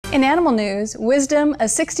In animal news, Wisdom, a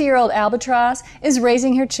 60-year-old albatross, is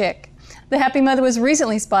raising her chick. The happy mother was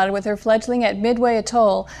recently spotted with her fledgling at Midway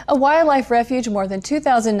Atoll, a wildlife refuge more than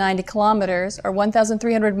 2,090 kilometers, or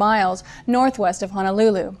 1,300 miles, northwest of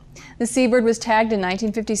Honolulu. The seabird was tagged in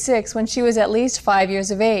 1956 when she was at least 5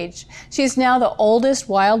 years of age. She is now the oldest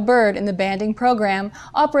wild bird in the banding program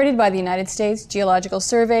operated by the United States Geological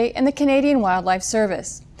Survey and the Canadian Wildlife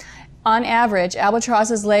Service. On average,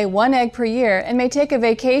 albatrosses lay 1 egg per year and may take a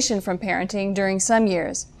vacation from parenting during some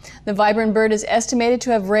years. The vibrant bird is estimated to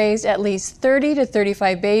have raised at least 30 to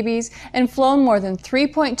 35 babies and flown more than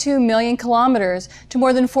 3.2 million kilometers to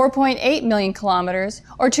more than 4.8 million kilometers,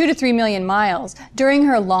 or 2 to 3 million miles, during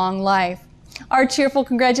her long life. Our cheerful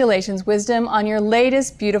congratulations, Wisdom, on your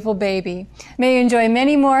latest beautiful baby. May you enjoy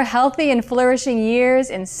many more healthy and flourishing years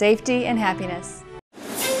in safety and happiness.